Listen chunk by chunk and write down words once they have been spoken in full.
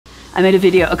I made a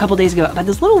video a couple days ago about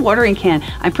this little watering can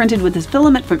I printed with this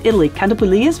filament from Italy.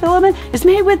 Cantapulia's filament is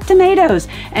made with tomatoes,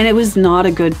 and it was not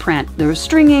a good print. There was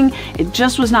stringing, it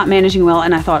just was not managing well,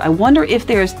 and I thought, I wonder if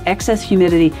there's excess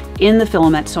humidity in the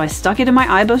filament. So I stuck it in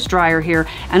my IBOS dryer here,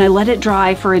 and I let it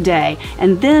dry for a day.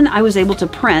 And then I was able to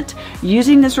print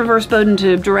using this reverse Bowden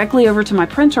tube directly over to my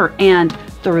printer, and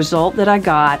the result that I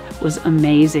got was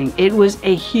amazing. It was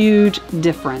a huge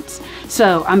difference.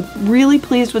 So I'm really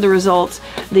pleased with the results.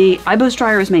 The IBOS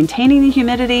dryer is maintaining the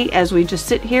humidity as we just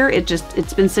sit here.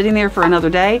 It's been sitting there for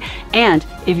another day. And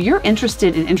if you're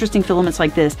interested in interesting filaments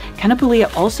like this, Cantapulia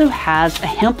also has a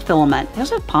hemp filament. They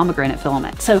also have pomegranate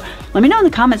filament. So let me know in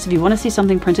the comments if you want to see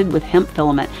something printed with hemp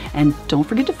filament. And don't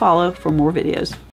forget to follow for more videos.